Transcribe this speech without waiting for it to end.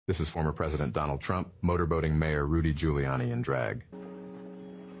This is former President Donald Trump motorboating Mayor Rudy Giuliani in drag.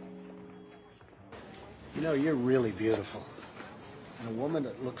 You know, you're really beautiful. And a woman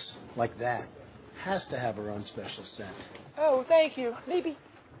that looks like that has to have her own special scent. Oh, thank you. Maybe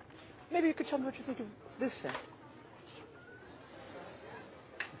you could tell me what you think of this scent.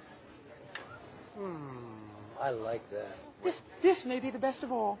 I like that. This may be the best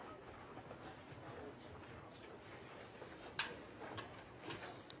of all.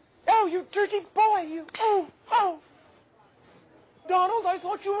 Oh, you dirty boy, you. Oh. Donald, I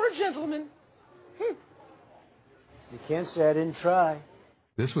thought you were a gentleman. You can't say I didn't try.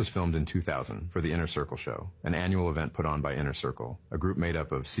 This was filmed in 2000 for the Inner Circle Show, an annual event put on by Inner Circle, a group made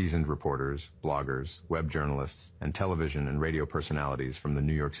up of seasoned reporters, bloggers, web journalists, and television and radio personalities from the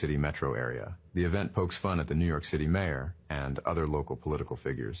New York City metro area. The event pokes fun at the New York City mayor and other local political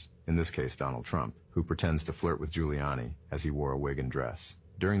figures, in this case Donald Trump, who pretends to flirt with Giuliani as he wore a wig and dress.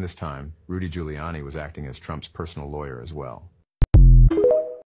 During this time, Rudy Giuliani was acting as Trump's personal lawyer as well.